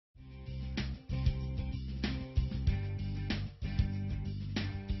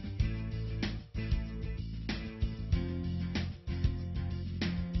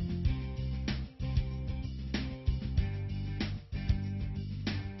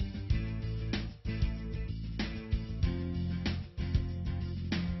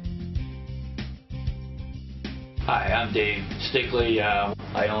Hi, I'm Dave Stickley.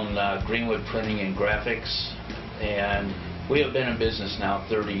 I own Greenwood Printing and Graphics, and we have been in business now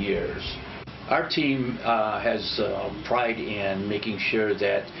 30 years. Our team has pride in making sure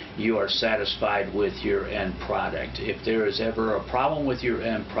that you are satisfied with your end product. If there is ever a problem with your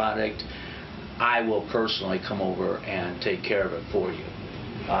end product, I will personally come over and take care of it for you.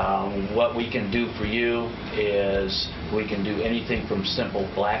 What we can do for you is we can do anything from simple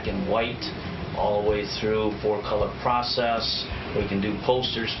black and white all the way through 4-color process. We can do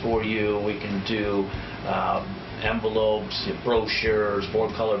posters for you. We can do envelopes, brochures,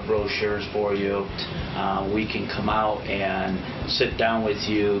 4-color brochures for you. We can come out and sit down with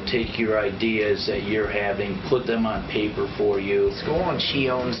you, take your ideas that you're having, put them on paper for you. She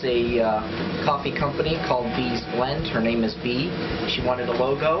owns a coffee company called Bee's Blend. Her name is Bee. She wanted a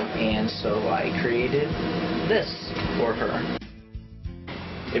logo, and so I created this for her.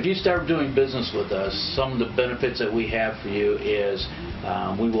 If you start doing business with us, some of the benefits that we have for you is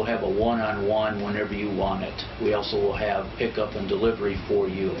we will have a one-on-one whenever you want it. We also will have pickup and delivery for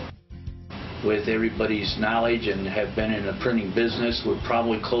you. With everybody's knowledge and have been in a printing business, we're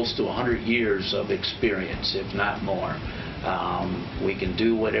probably close to 100 years of experience, if not more. We can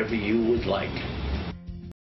do whatever you would like.